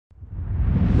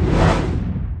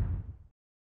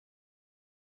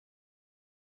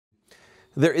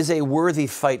There is a worthy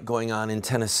fight going on in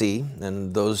Tennessee,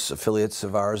 and those affiliates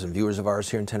of ours and viewers of ours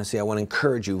here in Tennessee, I want to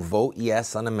encourage you, vote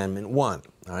yes on Amendment 1,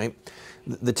 all right?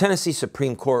 The Tennessee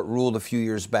Supreme Court ruled a few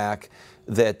years back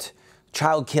that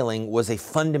child killing was a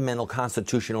fundamental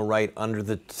constitutional right under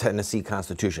the Tennessee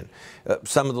Constitution.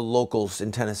 Some of the locals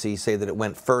in Tennessee say that it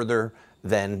went further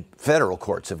than federal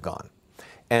courts have gone.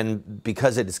 And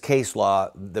because it is case law,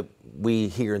 that we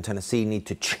here in Tennessee need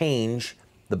to change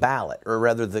the ballot, or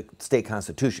rather the state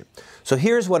constitution. So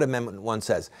here's what Amendment 1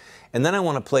 says. And then I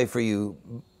want to play for you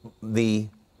the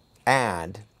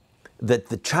ad that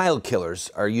the child killers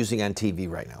are using on TV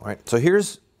right now. Right? So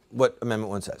here's what Amendment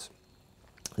 1 says.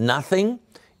 Nothing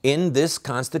in this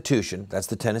Constitution, that's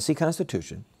the Tennessee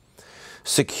Constitution,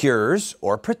 secures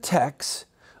or protects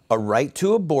a right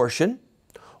to abortion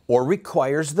or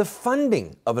requires the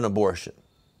funding of an abortion.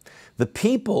 The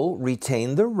people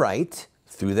retain the right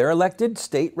through their elected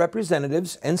state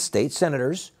representatives and state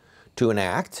senators to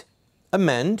enact,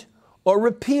 amend, or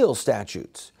repeal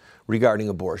statutes regarding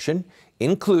abortion,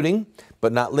 including,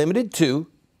 but not limited to,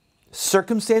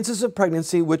 circumstances of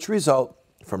pregnancy which result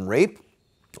from rape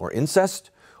or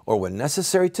incest, or when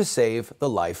necessary to save the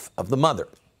life of the mother.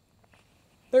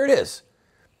 There it is.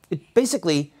 It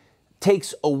basically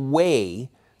takes away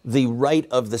the right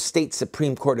of the state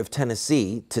Supreme Court of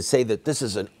Tennessee to say that this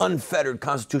is an unfettered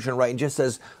constitutional right, and just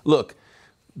says, look,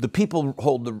 the people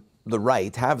hold the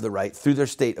right, have the right through their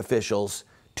state officials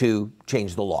to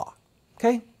change the law.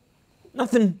 Okay?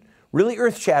 Nothing really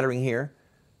earth-shattering here.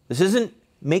 This isn't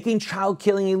making child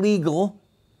killing illegal,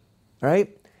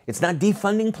 right? It's not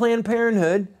defunding Planned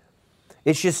Parenthood.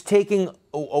 It's just taking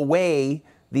away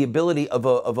the ability of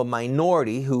a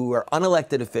minority who are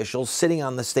unelected officials sitting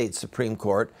on the state Supreme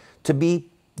Court to be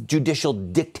judicial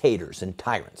dictators and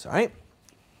tyrants, all right?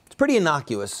 It's pretty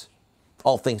innocuous,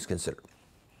 all things considered.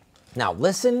 Now,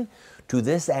 listen to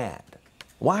this ad.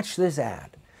 Watch this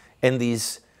ad and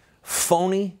these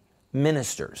phony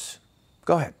ministers.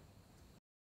 Go ahead.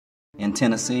 In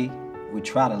Tennessee, we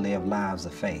try to live lives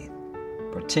of faith,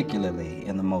 particularly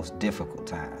in the most difficult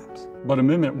times. But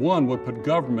Amendment 1 would put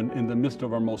government in the midst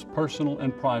of our most personal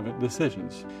and private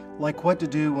decisions. Like what to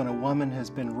do when a woman has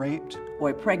been raped, or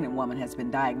a pregnant woman has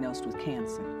been diagnosed with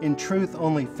cancer. In truth,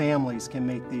 only families can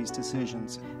make these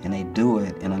decisions. And they do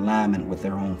it in alignment with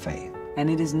their own faith. And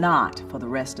it is not for the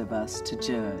rest of us to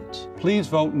judge. Please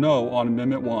vote no on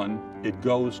Amendment 1. It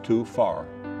goes too far.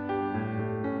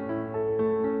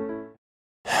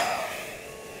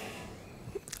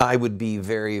 I would be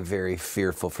very, very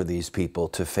fearful for these people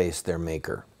to face their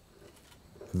maker.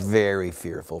 Very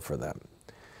fearful for them.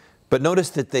 But notice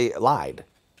that they lied.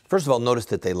 First of all, notice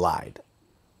that they lied.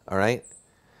 All right?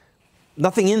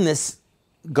 Nothing in this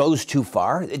goes too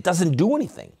far. It doesn't do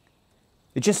anything.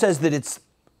 It just says that it's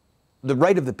the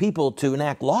right of the people to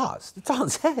enact laws. That's all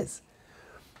it says.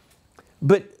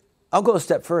 But I'll go a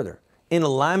step further. In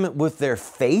alignment with their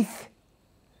faith,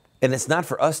 and it's not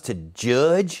for us to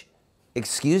judge.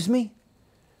 Excuse me?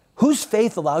 Whose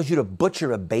faith allows you to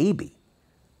butcher a baby?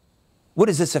 What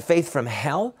is this, a faith from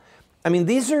hell? I mean,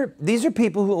 these are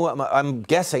people who I'm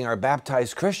guessing are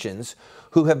baptized Christians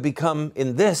who have become,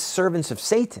 in this, servants of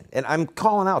Satan. And I'm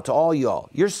calling out to all y'all,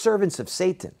 you're servants of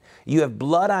Satan. You have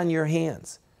blood on your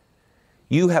hands.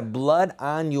 You have blood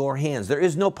on your hands. There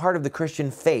is no part of the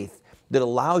Christian faith that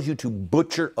allows you to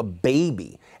butcher a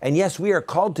baby. And yes, we are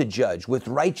called to judge with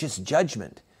righteous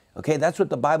judgment. Okay, that's what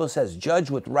the Bible says.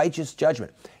 Judge with righteous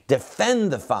judgment.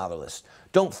 Defend the fatherless.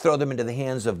 Don't throw them into the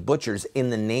hands of butchers in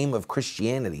the name of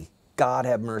Christianity. God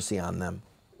have mercy on them.